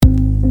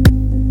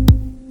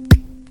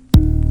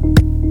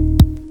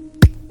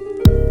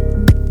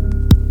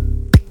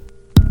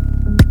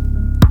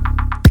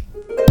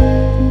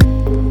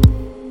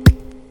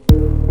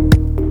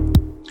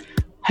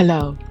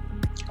Hello,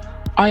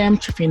 I am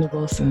Trifina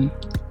Wilson,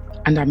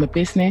 and I'm a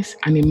business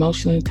and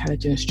emotional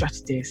intelligence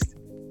strategist.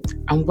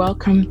 And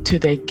welcome to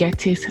the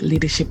Gettys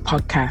Leadership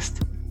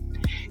Podcast.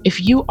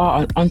 If you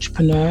are an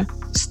entrepreneur,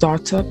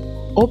 startup,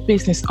 or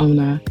business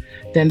owner,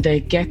 then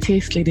the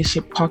Gettys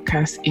Leadership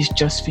Podcast is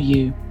just for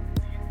you.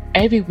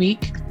 Every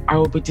week, I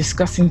will be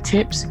discussing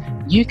tips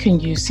you can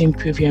use to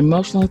improve your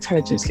emotional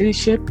intelligence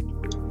leadership,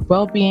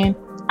 well-being,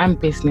 and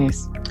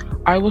business.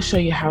 I will show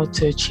you how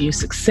to achieve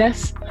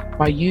success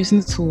by using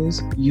the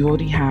tools you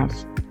already have.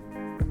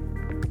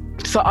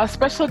 So our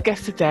special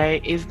guest today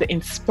is the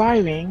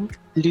inspiring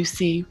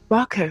Lucy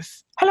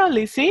Barkas. Hello,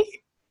 Lucy.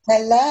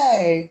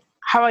 Hello.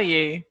 How are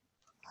you?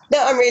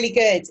 No, I'm really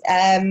good.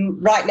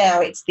 Right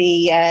now it's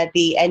the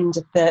end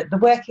of the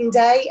working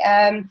day,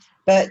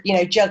 but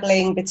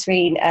juggling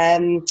between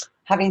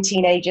having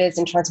teenagers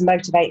and trying to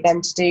motivate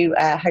them to do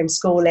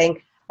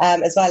homeschooling,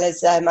 as well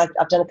as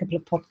I've done a couple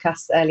of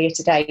podcasts earlier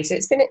today. So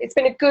it's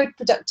been a good,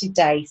 productive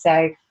day.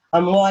 So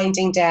I'm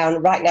winding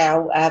down right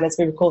now as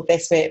we record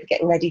this. We're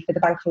getting ready for the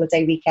bank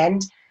holiday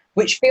weekend,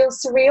 which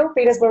feels surreal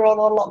because we're all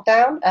on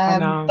lockdown.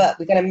 But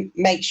we're going to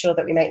make sure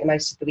that we make the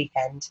most of the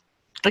weekend.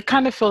 It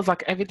kind of feels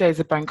like every day is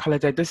a bank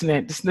holiday, doesn't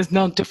it? There's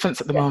no difference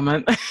at the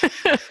moment.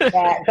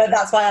 Yeah, but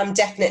that's why I'm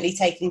definitely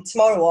taking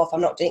tomorrow off. I'm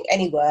not doing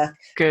any work.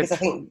 Good. Because I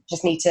think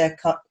just need to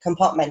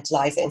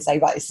compartmentalise it and say,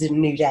 right, this is a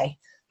new day.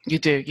 You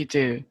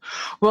do.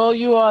 Well,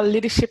 you are a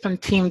leadership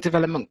and team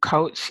development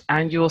coach,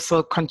 and you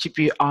also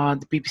contribute on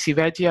the BBC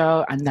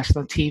Radio and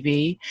national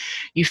TV.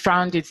 You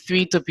founded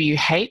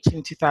 3WH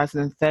in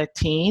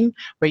 2013,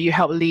 where you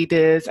help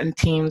leaders and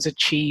teams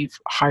achieve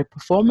high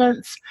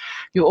performance.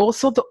 You're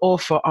also the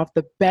author of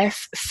the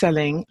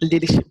best-selling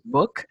leadership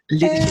book,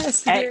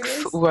 Leadership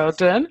X, well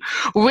done,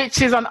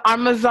 which is on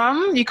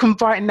Amazon. You can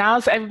buy it now,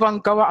 so everyone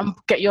go out and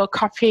get your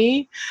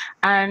copy.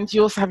 And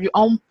you also have your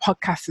own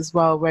podcast as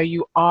well, where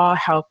you are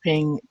helping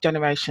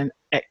Generation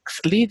X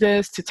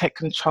leaders to take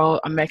control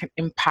and make an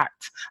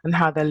impact on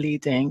how they're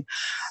leading.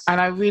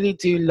 And I really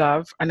do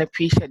love and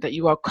appreciate that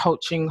you are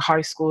coaching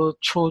high school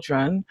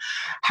children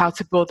how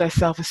to build their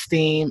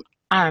self-esteem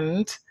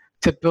and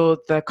to build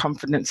their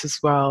confidence as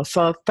well.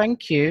 So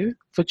thank you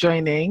for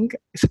joining.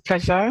 It's a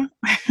pleasure.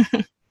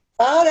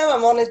 Oh, no,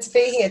 I'm honoured to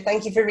be here.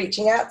 Thank you for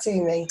reaching out to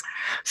me.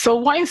 So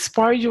what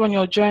inspired you on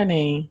your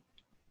journey?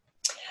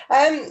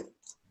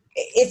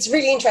 It's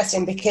really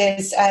interesting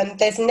because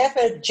there's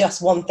never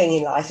just one thing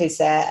in life, is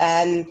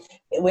there?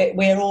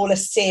 We're all a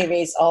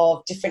series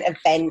of different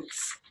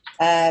events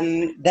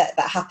that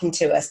happen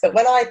to us. But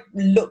when I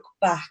look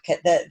back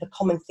at the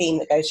common theme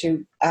that goes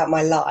through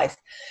my life,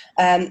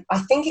 I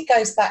think it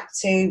goes back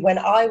to when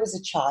I was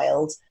a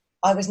child.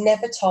 I was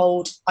never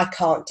told I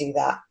can't do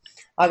that.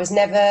 I was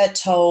never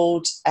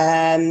told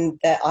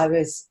that I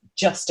was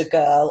just a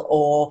girl,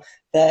 or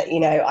that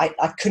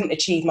I couldn't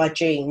achieve my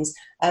dreams.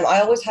 I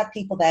always had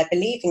people there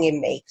believing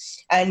in me,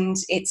 and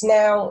it's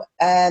now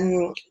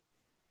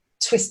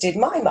twisted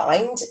my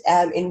mind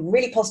in a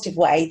really positive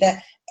way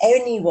that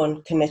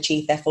anyone can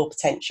achieve their full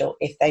potential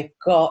if they've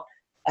got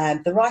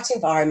the right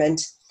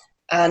environment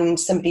and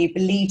somebody who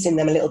believes in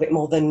them a little bit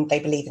more than they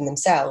believe in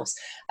themselves.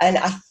 And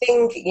I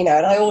think, and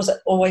I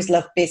always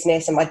loved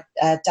business, and my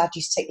dad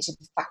used to take me to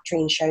the factory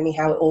and show me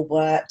how it all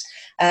worked.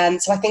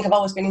 So I think I've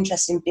always been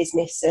interested in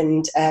business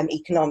and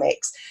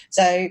economics.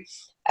 So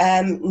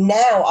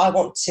now I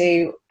want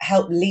to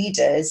help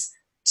leaders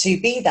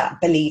to be that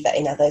believer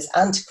in others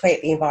and to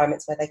create the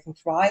environments where they can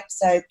thrive.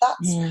 So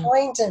that's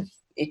kind of,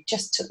 it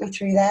just took me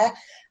through there.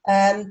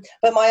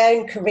 But my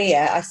own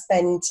career, I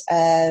spent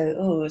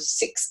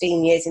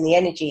 16 years in the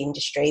energy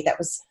industry. That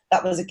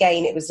was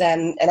again, it was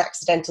an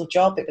accidental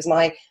job. It was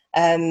my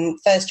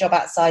first job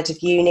outside of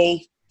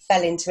uni.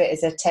 Fell into it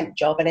as a temp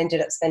job and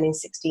ended up spending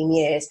 16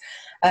 years.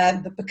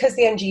 But because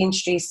the energy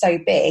industry is so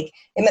big,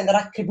 it meant that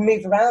I could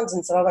move around.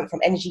 And so I went from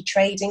energy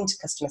trading to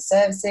customer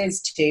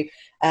services to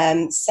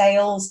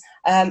sales.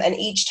 And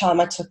each time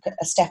I took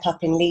a step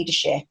up in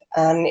leadership.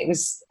 And it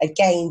was,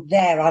 again,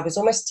 there, I was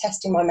almost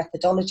testing my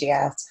methodology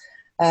out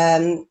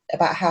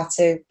about how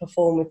to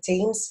perform with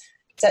teams.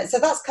 So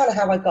that's kind of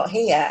how I got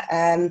here.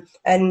 And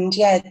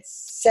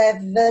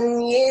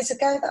 7 years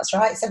ago, that's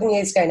right, 7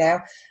 years ago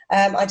now,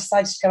 I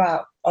decided to go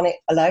out on it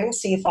alone,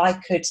 see if I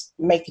could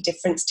make a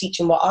difference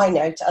teaching what I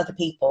know to other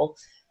people.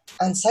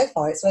 And so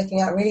far, it's working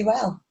out really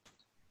well.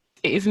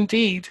 It is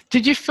indeed.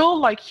 Did you feel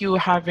like you were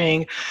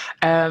having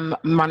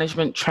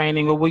management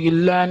training, or were you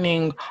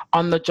learning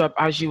on the job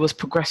as you was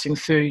progressing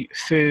through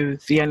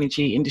the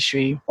energy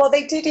industry? Well,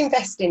 they did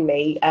invest in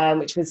me,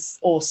 which was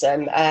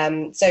awesome.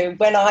 So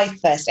when I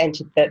first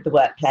entered the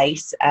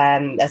workplace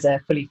as a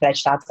fully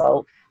fledged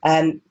adult,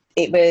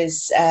 it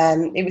was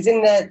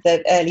in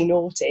the early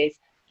noughties,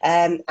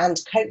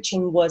 and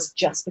coaching was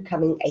just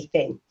becoming a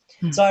thing.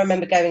 So I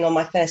remember going on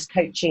my first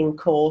coaching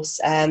course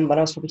when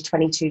I was probably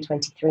 22,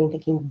 23, and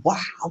thinking, wow,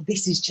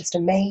 this is just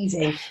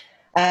amazing.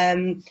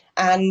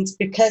 And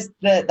because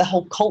the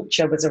whole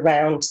culture was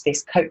around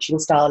this coaching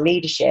style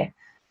leadership,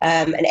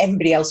 and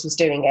everybody else was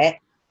doing it,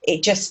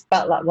 it just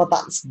felt like, well,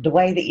 that's the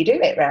way that you do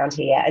it around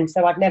here. And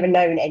so I've never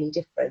known any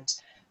different.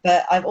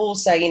 But I've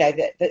also, you know,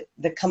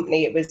 the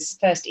company, it was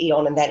first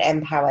Eon and then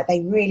Empower,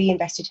 they really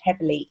invested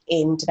heavily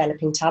in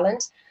developing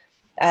talent.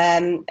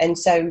 And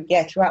so,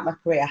 yeah, throughout my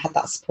career, I had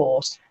that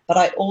support. But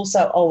I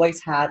also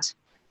always had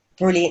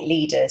brilliant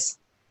leaders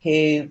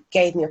who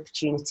gave me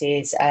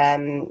opportunities,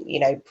 you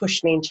know,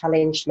 pushed me and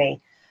challenged me.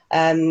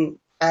 And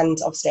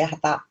obviously I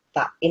had that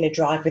inner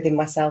drive within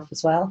myself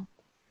as well.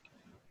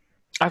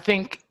 I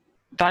think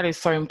that is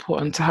so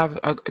important, to have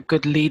a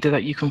good leader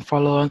that you can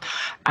follow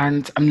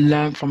and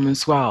learn from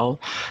as well.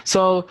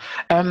 So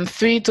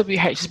 3WH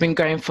has been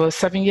going for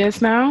 7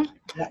 years now.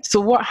 Yeah.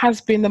 So what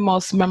has been the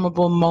most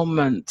memorable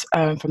moment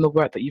from the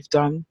work that you've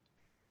done?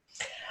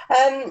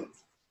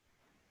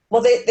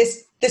 Well,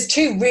 there's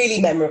two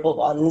really memorable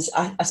ones.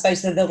 I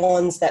suppose they're the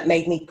ones that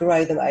made me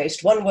grow the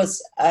most. One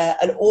was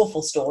an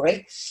awful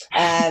story,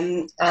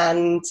 and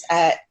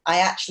I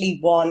actually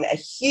won a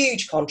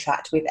huge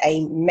contract with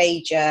a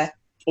major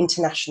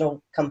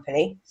international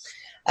company.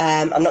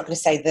 I'm not going to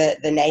say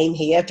the name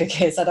here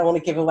because I don't want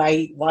to give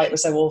away why it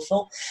was so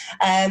awful.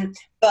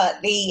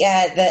 But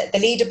the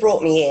leader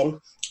brought me in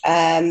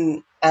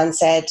and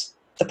said,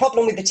 the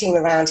problem with the team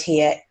around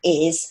here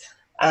is,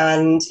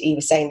 and he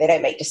was saying, they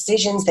don't make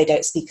decisions, they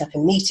don't speak up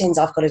in meetings,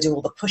 I've got to do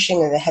all the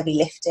pushing and the heavy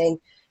lifting.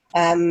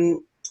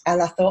 And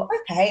I thought,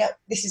 okay,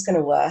 this is going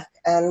to work.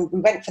 And we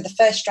went for the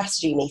first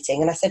strategy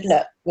meeting and I said,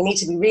 look, we need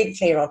to be really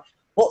clear on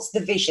what's the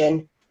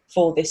vision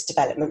for this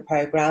development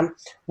programme?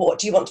 What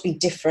do you want to be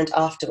different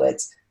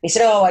afterwards? And he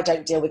said, oh, I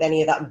don't deal with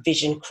any of that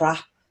vision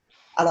crap.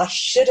 And I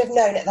should have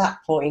known at that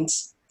point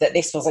that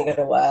this wasn't going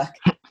to work.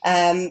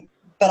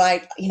 But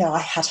I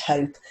had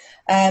hope.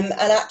 And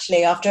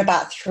actually, after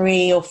about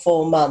 3 or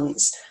 4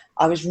 months,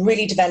 I was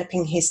really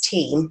developing his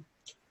team,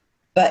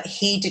 but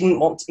he didn't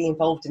want to be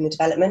involved in the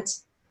development.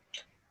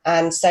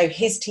 And so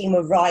his team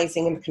were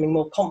rising and becoming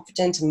more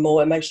confident and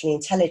more emotionally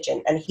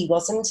intelligent, and he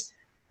wasn't.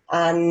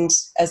 And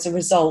as a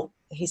result,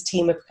 his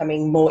team were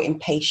becoming more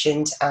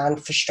impatient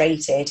and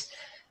frustrated.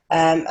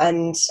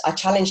 And I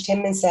challenged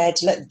him and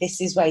said, look, this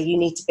is where you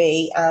need to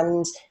be.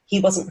 And he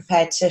wasn't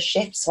prepared to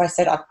shift. So I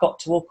said, I've got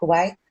to walk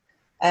away.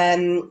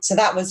 So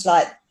that was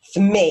like,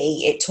 for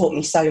me, it taught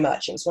me so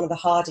much. It was one of the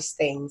hardest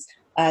things,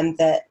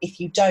 that if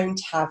you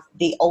don't have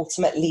the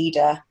ultimate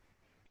leader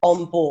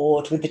on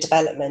board with the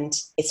development,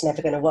 it's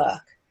never going to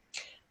work.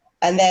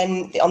 And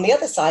then on the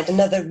other side,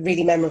 another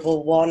really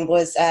memorable one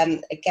was,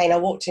 again, I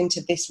walked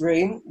into this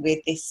room with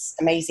this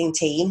amazing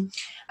team,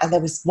 and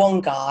there was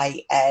one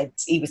guy,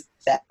 he was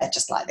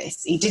just like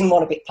this. He didn't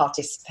want to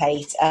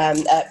participate.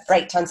 At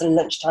break times and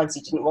lunch times,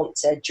 he didn't want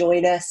to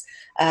join us.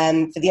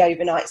 For the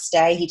overnight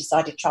stay, he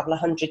decided to travel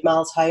 100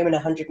 miles home and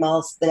 100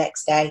 miles the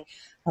next day.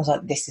 I was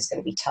like, this is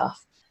going to be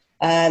tough.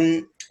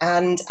 And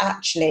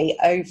actually,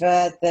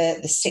 over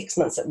the 6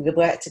 months that we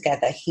worked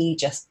together, he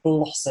just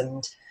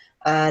blossomed.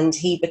 And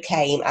he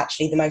became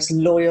actually the most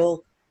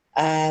loyal,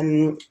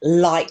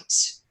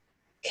 liked,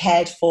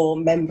 cared for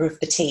member of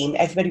the team.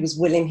 Everybody was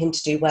willing him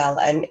to do well,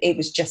 and it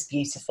was just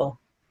beautiful.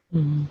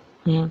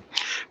 Mm-hmm.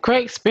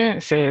 Great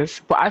experiences.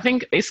 But I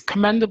think it's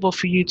commendable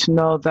for you to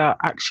know that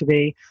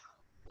actually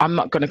I'm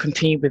not going to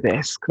continue with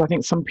this, because I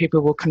think some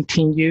people will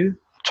continue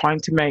trying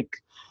to make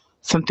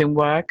something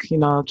work,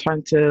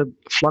 trying to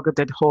flog a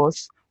dead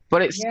horse.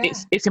 But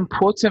it's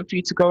important for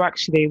you to go,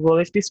 actually, well,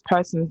 if this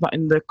person is not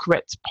in the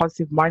correct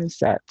positive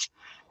mindset,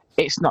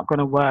 it's not going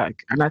to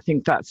work. And I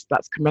think that's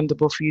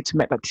commendable for you to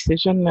make that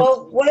decision.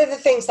 Well, one of the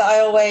things that I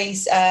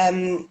always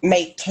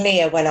make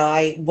clear when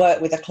I work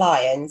with a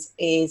client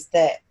is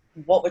that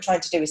what we're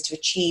trying to do is to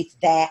achieve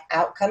their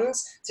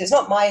outcomes. So it's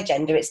not my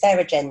agenda, it's their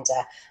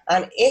agenda.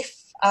 And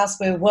if, as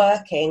we're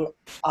working,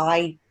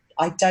 I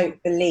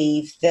don't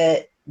believe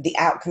that the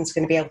outcome's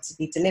going to be able to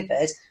be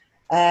delivered,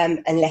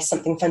 unless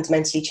something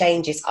fundamentally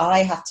changes, I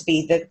have to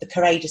be the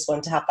courageous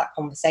one to have that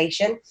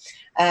conversation.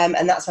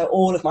 And that's where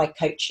all of my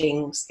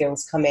coaching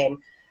skills come in.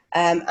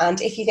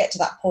 And if you get to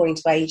that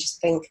point where you just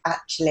think,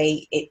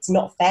 actually, it's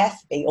not fair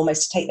for me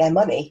almost to take their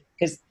money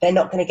because they're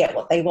not going to get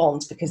what they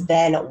want because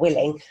they're not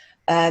willing.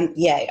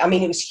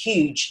 It was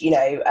huge,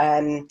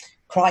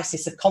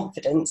 crisis of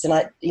confidence. And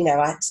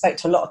I spoke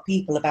to a lot of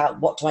people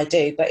about what do I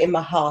do, but in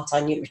my heart,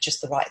 I knew it was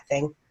just the right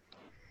thing.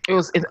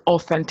 It's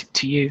authentic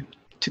to you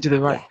to do the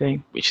right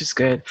thing, which is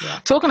good. Yeah.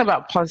 Talking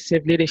about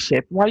positive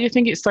leadership, why do you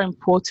think it's so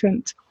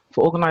important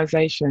for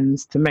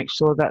organizations to make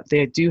sure that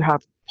they do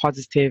have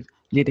positive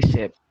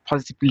leadership,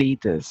 positive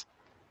leaders?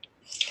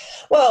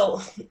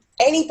 Well,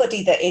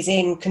 anybody that is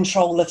in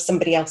control of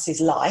somebody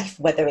else's life,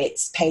 whether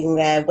it's paying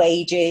their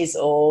wages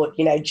or,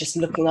 just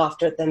looking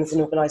after them as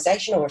an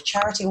organization or a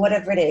charity,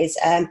 whatever it is,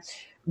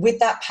 with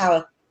that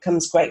power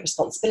comes great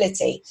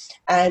responsibility.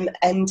 And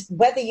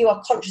whether you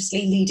are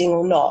consciously leading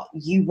or not,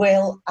 you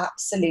will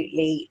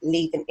absolutely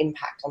leave an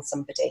impact on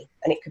somebody,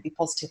 and it could be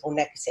positive or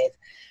negative.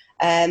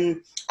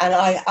 And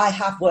I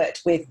have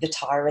worked with the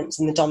tyrants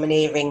and the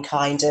domineering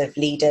kind of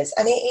leaders,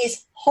 and it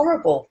is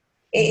horrible.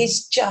 It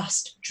is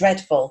just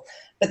dreadful.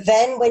 But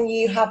then when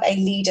you have a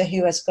leader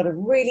who has got a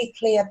really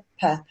clear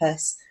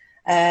purpose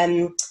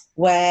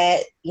where,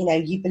 you know,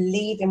 you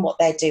believe in what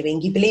they're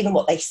doing, you believe in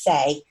what they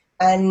say,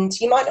 and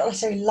you might not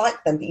necessarily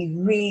like them, but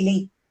you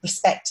really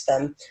respect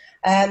them.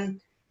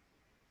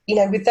 You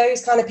know, with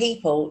those kind of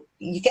people,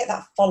 you get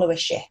that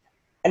followership,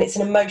 and it's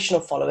an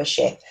emotional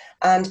followership,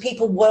 and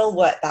people will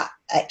work that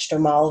extra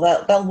mile.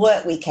 They'll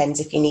work weekends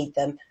if you need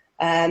them.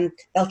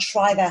 They'll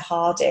try their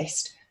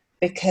hardest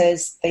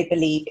because they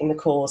believe in the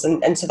cause.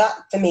 And so that,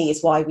 for me,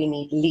 is why we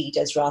need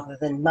leaders rather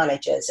than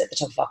managers at the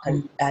top of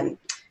our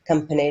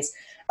companies.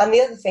 And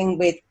the other thing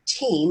with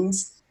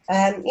teams,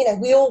 you know,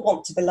 we all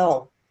want to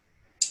belong.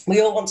 We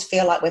all want to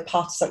feel like we're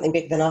part of something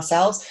bigger than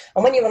ourselves.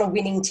 And when you're on a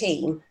winning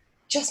team,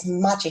 just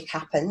magic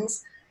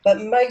happens.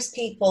 But most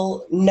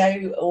people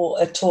know or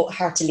are taught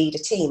how to lead a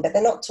team, but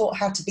they're not taught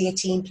how to be a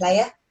team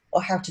player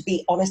or how to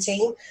be on a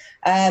team.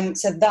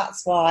 So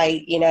that's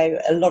why, you know,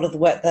 a lot of the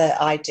work that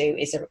I do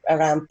is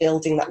around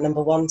building that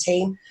number one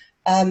team.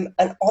 And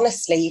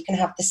honestly, you can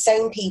have the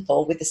same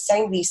people with the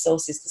same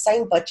resources, the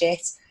same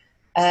budget,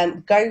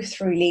 go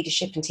through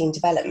leadership and team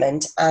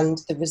development, and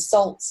the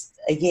results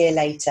a year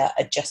later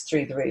are just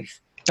through the roof.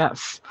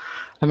 That's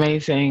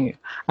amazing.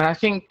 And I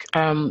think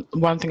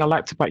one thing I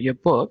liked about your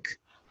book,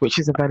 which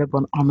is available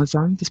on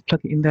Amazon, just plug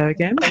it in there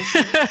again.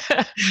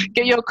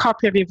 Get your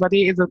copy,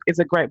 everybody. It's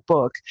a great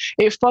book.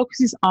 It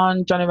focuses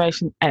on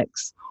Generation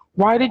X.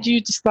 Why did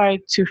you decide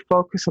to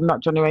focus on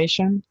that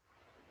generation?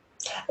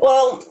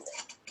 Well,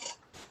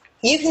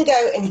 you can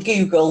go and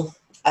Google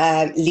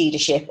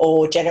leadership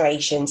or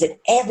generations, and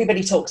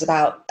everybody talks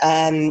about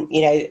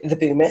you know, the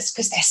boomers,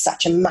 because they're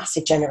such a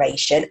massive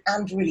generation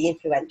and really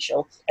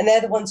influential, and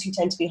they're the ones who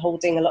tend to be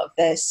holding a lot of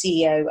the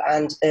CEO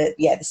and the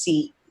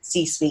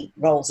C-suite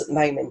roles at the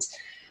moment.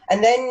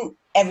 And then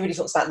everybody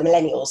talks about the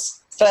millennials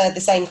for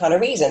the same kind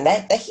of reason.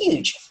 They're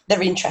huge,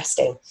 they're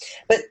interesting,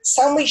 but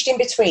sandwiched in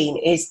between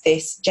is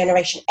this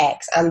Generation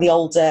X and the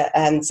older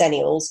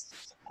Zennials,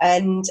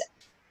 and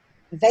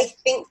they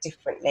think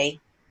differently.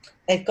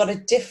 They've got a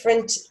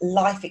different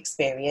life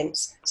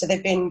experience. So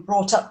they've been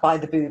brought up by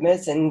the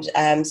boomers, and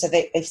so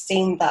they've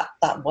seen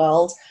that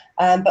world.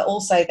 But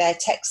also they're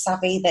tech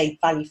savvy. They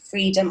value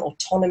freedom,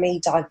 autonomy,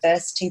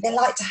 diversity. They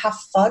like to have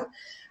fun.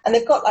 And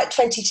they've got like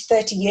 20 to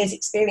 30 years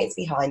experience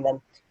behind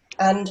them.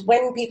 And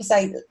when people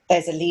say that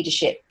there's a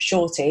leadership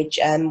shortage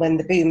when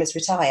the boomers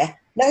retire,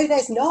 no,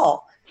 there's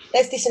not.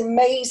 There's this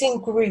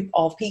amazing group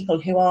of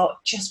people who are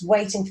just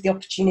waiting for the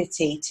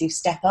opportunity to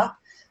step up.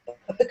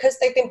 But because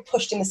they've been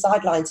pushed in the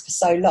sidelines for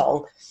so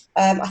long,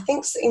 I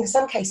think in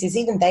some cases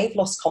even they've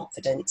lost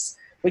confidence,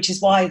 which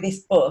is why this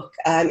book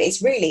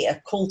is really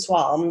a call to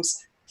arms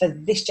for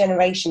this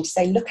generation to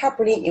say, look how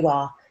brilliant you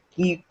are.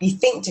 You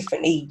think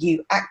differently,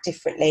 you act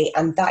differently,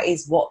 and that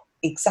is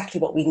exactly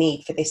what we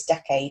need for this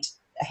decade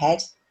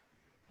ahead.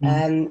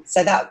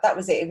 So that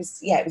was it.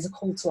 It was a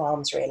call to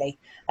arms, really.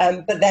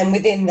 But then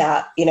within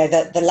that, you know,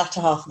 the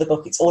latter half of the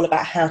book, it's all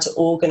about how to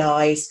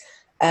organise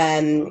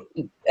and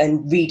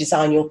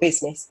redesign your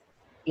business,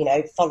 you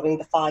know, following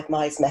the 5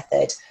 Whys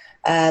method.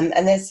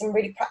 And there's some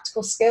really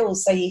practical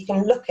skills, so you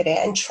can look at it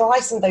and try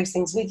some of those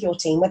things with your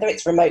team, whether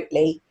it's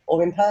remotely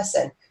or in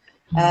person.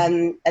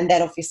 And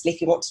then obviously if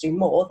you want to do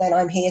more, then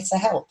I'm here to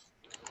help.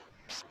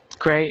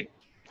 Great.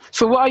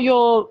 So what are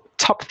your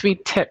top 3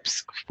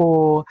 tips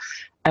for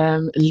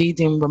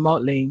leading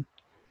remotely?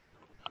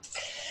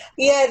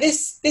 Yeah,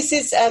 this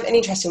is an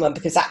interesting one,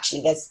 because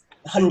actually there's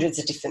hundreds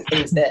of different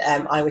things that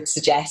I would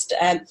suggest.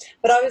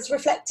 But I was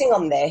reflecting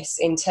on this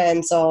in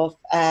terms of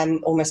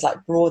almost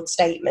like broad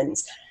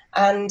statements.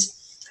 And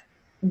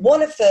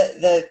one of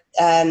the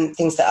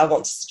things that I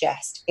want to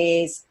suggest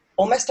is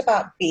almost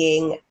about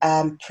being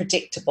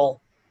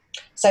predictable.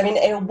 So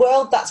in a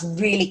world that's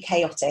really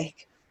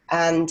chaotic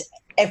and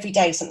every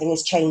day something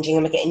is changing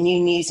and we're getting new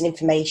news and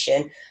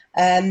information,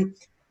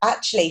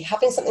 actually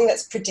having something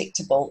that's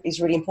predictable is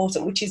really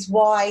important, which is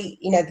why,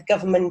 you know, the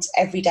government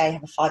every day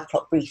have a 5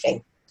 o'clock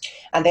briefing,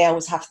 and they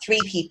always have 3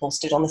 people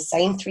stood on the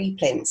same 3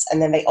 plinths,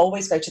 and then they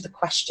always go to the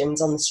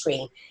questions on the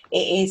screen. It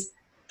is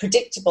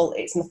predictable,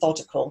 it's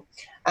methodical.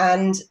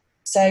 And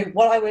so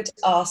what I would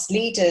ask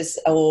leaders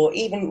or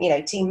even, you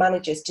know, team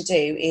managers to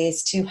do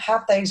is to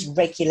have those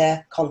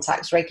regular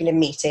contacts, regular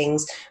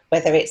meetings,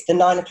 whether it's the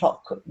 9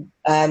 o'clock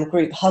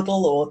group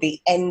huddle or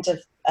the end of,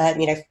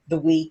 you know, the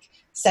week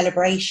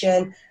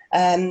celebration.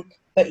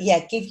 But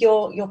yeah, give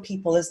your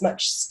people as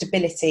much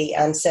stability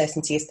and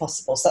certainty as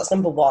possible. So that's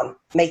number 1,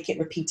 make it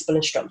repeatable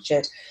and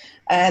structured.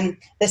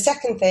 The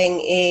second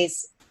thing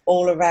is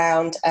all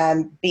around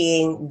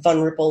being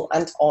vulnerable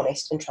and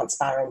honest and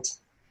transparent.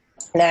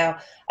 Now,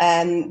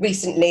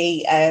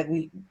 recently,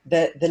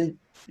 the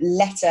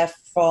letter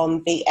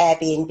from the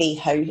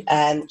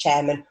Airbnb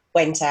chairman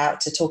went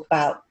out to talk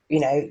about, you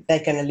know,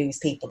 they're going to lose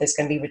people, there's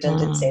going to be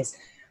redundancies.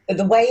 But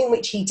the way in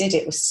which he did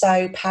it was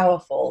so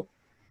powerful,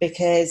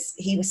 because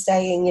he was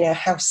saying, you know,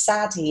 how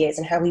sad he is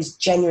and how he's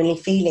genuinely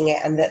feeling it,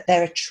 and that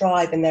they're a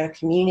tribe and they're a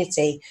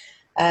community.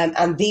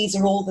 And these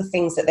are all the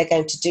things that they're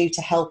going to do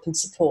to help and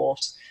support.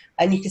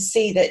 And you can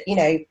see that, you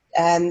know,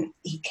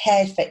 he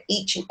cared for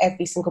each and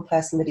every single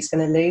person that he's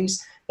going to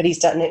lose, but he's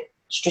done it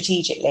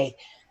strategically.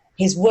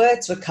 His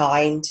words were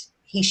kind.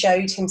 He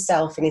showed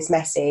himself in his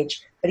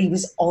message, but he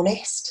was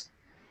honest.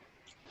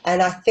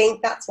 And I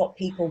think that's what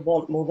people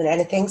want more than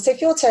anything. So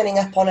if you're turning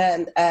up on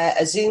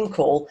a Zoom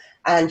call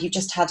and you've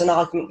just had an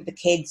argument with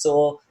the kids,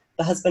 or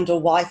the husband or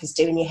wife is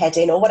doing your head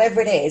in, or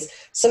whatever it is,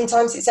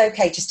 sometimes it's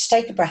okay just to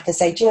take a breath and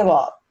say, do you know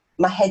what?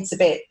 My head's a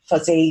bit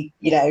fuzzy,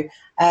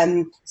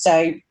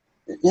 so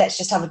let's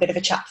just have a bit of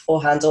a chat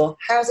beforehand. Or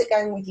how's it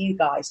going with you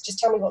guys? Just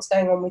tell me what's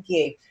going on with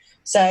you.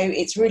 So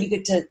it's really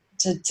good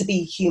to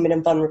be human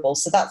and vulnerable.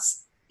 So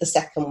that's the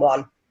second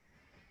one.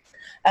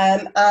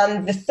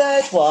 And the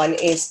third one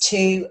is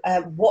to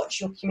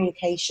watch your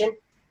communication,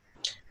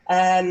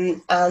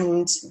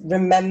 and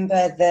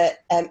remember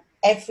that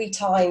every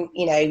time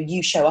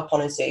you show up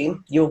on a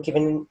Zoom, you're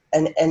given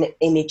an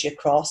image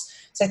across.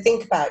 So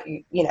think about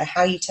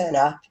how you turn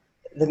up,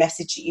 the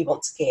message that you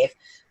want to give,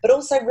 but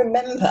also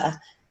remember,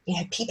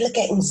 people are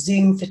getting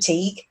Zoom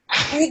fatigue.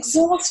 They're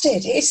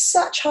exhausted. It is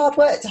such hard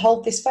work to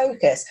hold this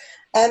focus.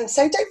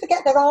 So don't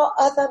forget there are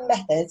other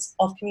methods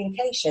of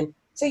communication.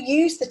 So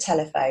use the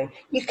telephone.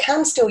 You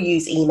can still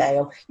use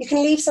email. You can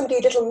leave somebody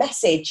a little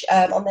message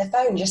on their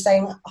phone just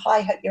saying,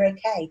 hi, hope you're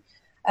okay.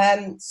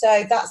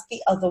 So that's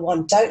the other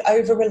one. Don't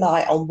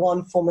over-rely on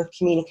one form of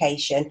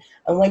communication.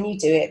 And when you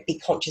do it, be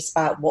conscious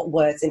about what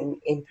words and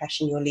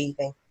impression you're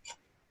leaving.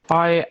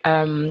 I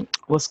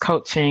was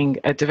coaching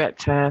a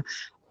director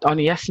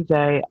only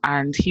yesterday,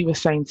 and he was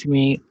saying to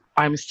me,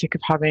 I'm sick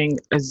of having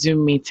a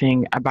Zoom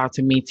meeting about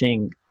a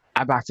meeting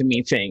about a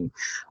meeting.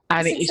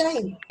 And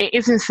it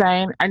is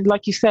insane. And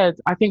like you said,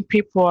 I think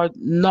people are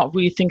not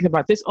really thinking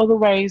about this other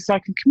ways I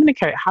can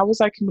communicate. How was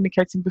I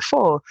communicating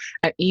before?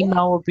 An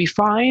email would be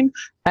fine.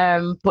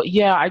 But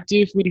yeah, I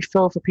do really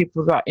feel for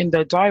people that in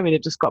their diary,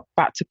 they've just got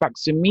back-to-back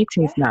Zoom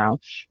meetings now.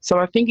 So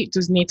I think it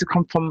does need to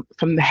come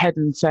from the head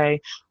and say,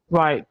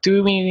 right,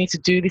 do we need to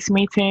do this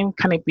meeting?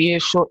 Can it be a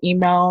short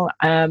email?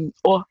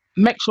 Or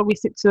make sure we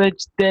stick to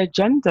the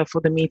agenda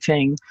for the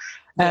meeting.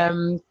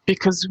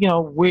 Because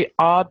we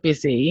are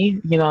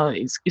busy.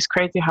 It's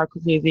crazy how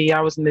quickly the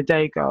hours in the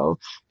day go,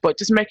 but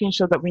just making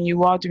sure that when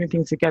you are doing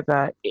things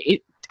together, is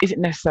it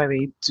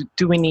necessary?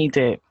 Do we need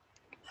it?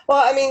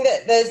 Well, I mean,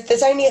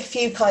 there's only a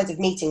few kinds of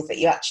meetings that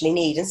you actually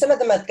need, and some of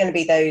them are going to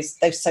be those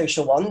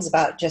social ones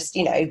about just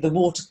the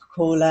water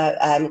cooler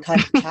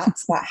kind of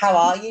chats about how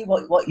are you,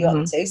 what you're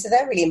up to. So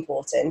they're really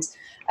important.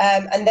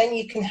 And then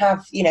you can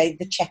have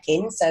the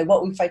check-in. So what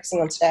are we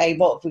focusing on today?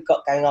 What have we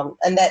got going on?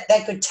 And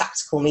they're good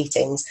tactical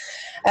meetings.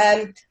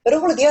 But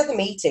all of the other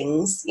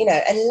meetings,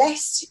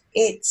 unless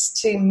it's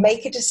to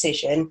make a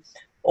decision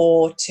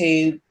or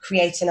to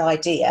create an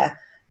idea,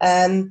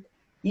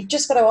 you've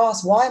just got to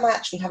ask, why am I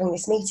actually having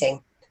this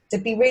meeting? To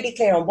be really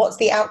clear on what's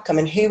the outcome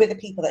and who are the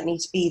people that need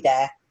to be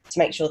there to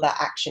make sure that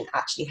action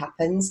actually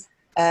happens.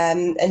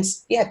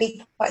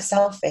 Be quite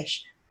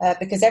selfish,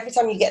 because every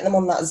time you get them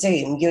on that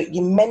Zoom,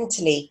 you're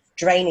mentally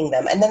draining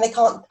them, and then they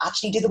can't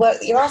actually do the work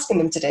that you're asking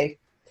them to do,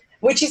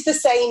 which is the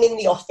same in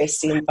the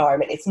office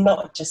environment. It's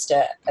not just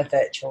a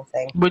virtual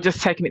thing. We're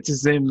just taking it to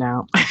Zoom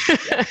now.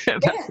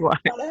 That's why.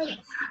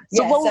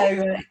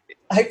 So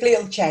hopefully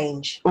it'll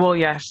change. Well,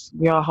 yes,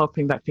 we are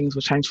hoping that things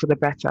will change for the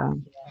better.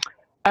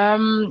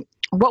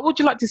 What would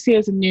you like to see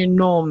as a new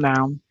norm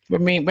now?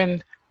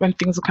 When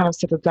things will kind of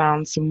settle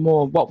down some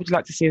more, what would you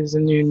like to see as a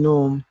new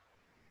norm?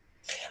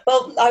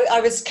 Well,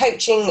 I was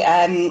coaching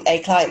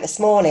a client this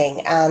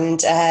morning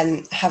and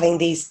having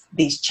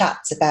these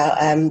chats about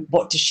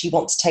what does she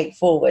want to take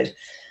forward.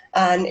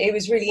 And it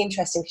was really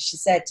interesting because she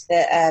said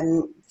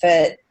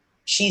that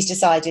she's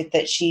decided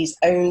that she's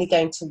only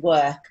going to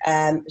work,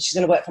 she's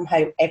going to work from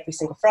home every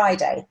single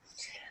Friday.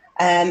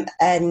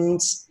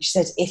 And she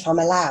said, if I'm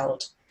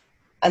allowed.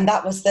 And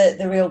that was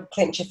the real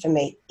clincher for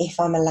me, if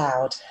I'm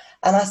allowed.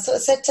 And I sort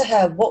of said to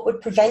her, what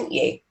would prevent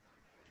you?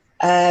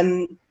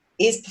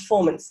 Is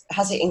performance,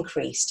 has it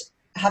increased?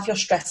 Have your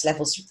stress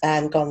levels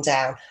gone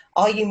down?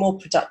 Are you more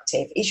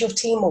productive? Is your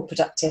team more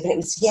productive? And it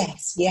was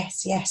yes,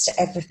 yes, yes to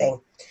everything.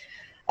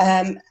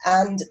 And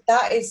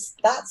that's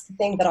the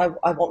thing that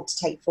I want to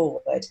take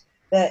forward,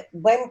 that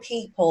when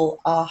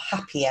people are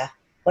happier,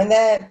 when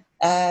they're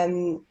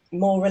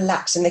more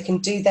relaxed and they can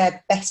do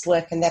their best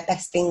work and their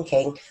best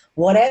thinking,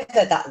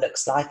 whatever that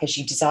looks like as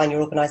you design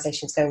your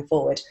organisations going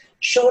forward,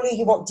 surely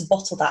you want to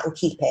bottle that and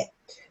keep it.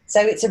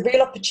 So it's a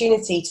real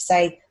opportunity to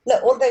say,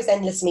 look, all of those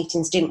endless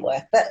meetings didn't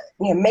work, but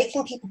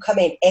making people come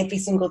in every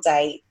single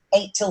day,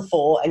 8 till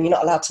 4, and you're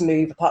not allowed to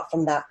move apart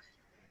from that,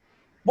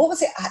 what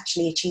was it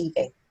actually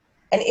achieving?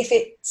 And if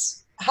it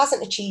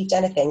hasn't achieved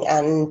anything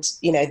and,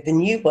 the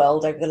new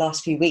world over the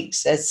last few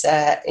weeks has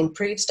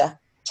improved stuff,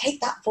 take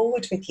that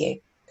forward with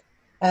you.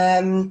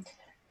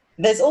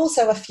 There's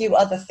also a few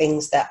other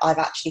things that I've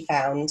actually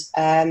found,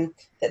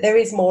 that there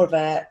is more of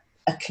a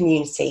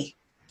community.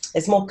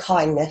 There's more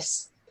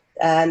kindness.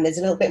 There's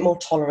a little bit more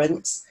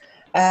tolerance.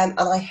 And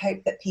I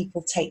hope that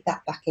people take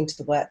that back into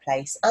the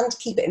workplace and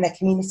keep it in their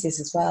communities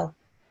as well.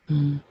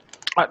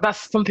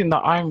 That's something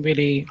that I'm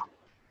really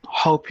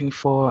hoping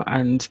for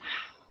and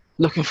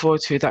looking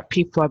forward to, that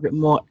people are a bit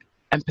more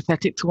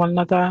empathetic to one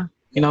another.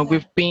 You know,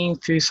 we've been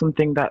through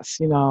something that's,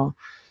 you know,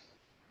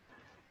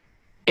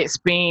 it's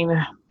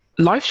been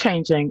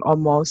life-changing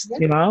almost,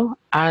 you know,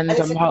 and it's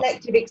a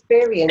collective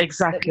experience.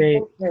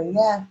 Exactly.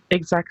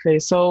 Exactly.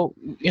 So,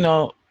 you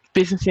know,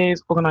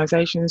 businesses,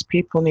 organizations,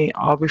 people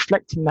are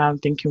reflecting now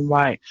and thinking,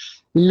 right,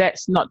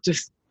 let's not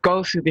just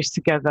go through this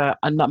together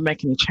and not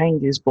make any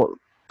changes, but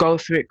go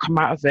through it, come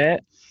out of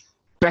it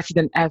better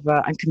than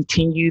ever, and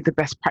continue the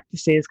best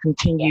practices,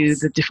 continue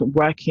the different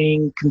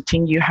working,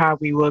 continue how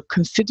we were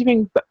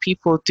considering that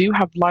people do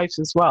have lives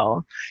as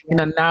well. You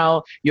know,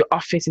 now your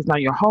office is now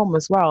your home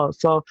as well.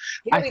 So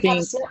I we've think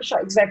had a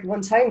snapshot of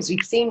everyone's homes.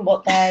 We've seen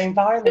what their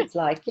environment's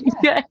like.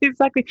 Yeah,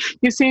 exactly.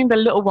 You're seeing the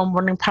little one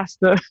running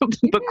past the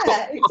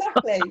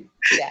exactly.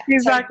 Yeah,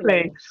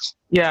 exactly. Totally.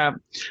 Yeah.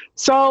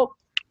 So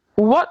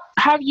what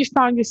have you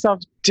found yourself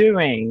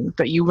doing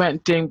that you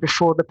weren't doing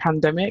before the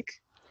pandemic?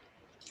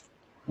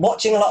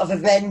 Watching a lot of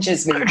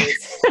Avengers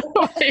movies.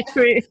 No,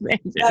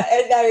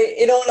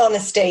 in all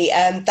honesty,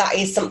 that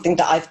is something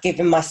that I've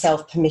given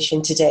myself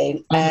permission to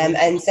do.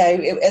 And so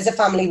as a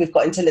family, we've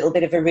got into a little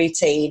bit of a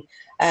routine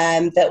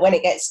that when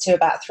it gets to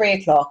about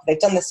 3:00, they've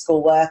done the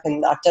schoolwork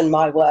and I've done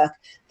my work,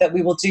 that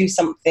we will do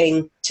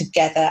something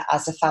together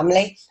as a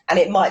family. And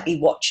it might be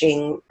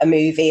watching a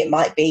movie, it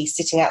might be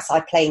sitting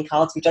outside playing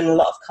cards. We've done a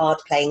lot of card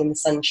playing in the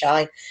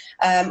sunshine,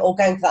 or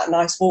going for that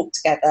nice walk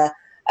together.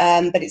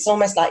 But it's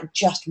almost like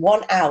just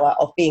 1 hour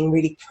of being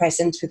really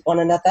present with one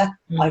another.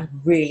 I've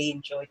really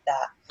enjoyed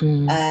that.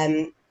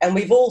 And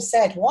we've all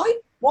said,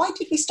 why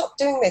did we stop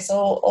doing this?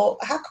 Or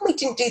how come we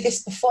didn't do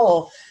this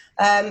before?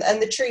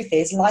 And the truth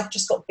is, life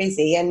just got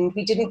busy and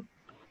we didn't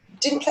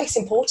place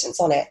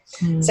importance on it.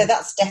 So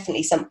that's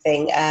definitely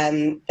something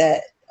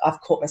that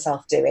I've caught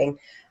myself doing.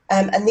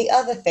 And the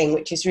other thing,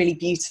 which is really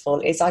beautiful,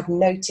 is I've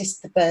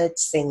noticed the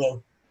birds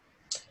singing.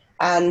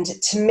 And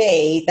to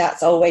me,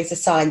 that's always a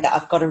sign that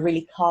I've got a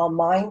really calm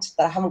mind,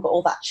 that I haven't got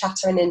all that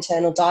chatter and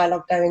internal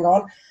dialogue going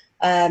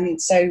on.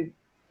 So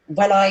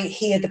when I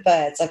hear the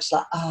birds, I'm just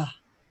like,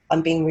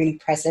 I'm being really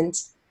present.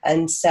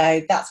 And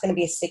so that's going to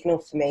be a signal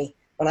for me.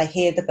 When I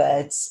hear the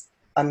birds,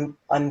 I'm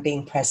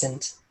being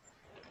present.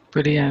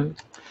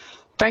 Brilliant.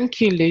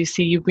 Thank you,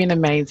 Lucy. You've been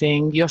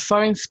amazing. You're so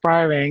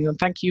inspiring. And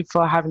thank you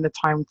for having the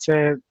time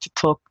to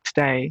talk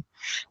today.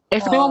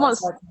 If anyone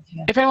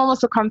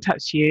wants to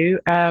contact you,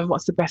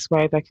 what's the best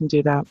way they can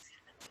do that?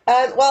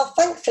 Well,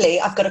 thankfully,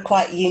 I've got a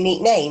quite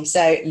unique name.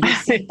 So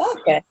Lucy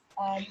Barker.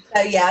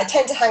 So yeah, I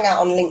tend to hang out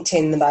on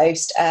LinkedIn the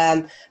most.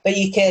 But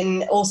you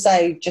can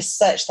also just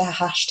search the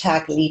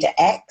hashtag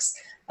LeaderX.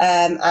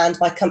 And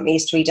my company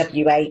is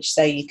 3WH,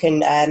 so you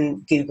can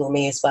Google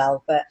me as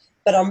well. But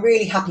I'm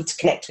really happy to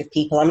connect with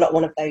people. I'm not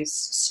one of those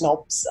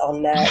snobs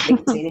on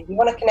LinkedIn. If you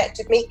want to connect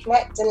with me,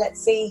 connect, and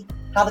let's see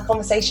how the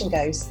conversation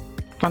goes.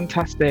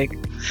 Fantastic.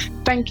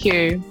 Thank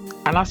you.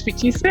 And I'll speak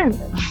to you soon.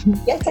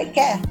 Yeah, take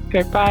care.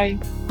 Okay, bye.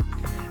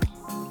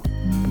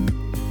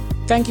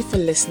 Thank you for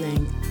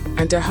listening,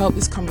 and I hope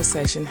this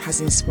conversation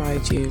has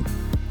inspired you.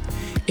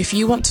 If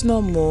you want to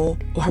know more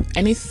or have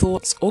any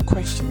thoughts or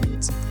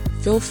questions,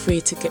 feel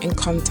free to get in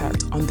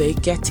contact on the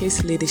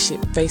Gettys Leadership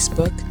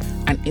Facebook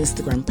and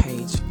Instagram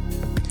page.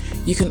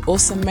 You can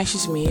also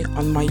message me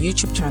on my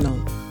YouTube channel.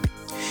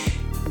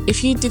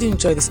 If you did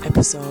enjoy this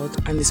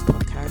episode and this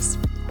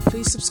podcast,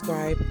 please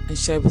subscribe and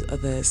share with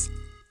others.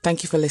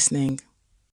 Thank you for listening.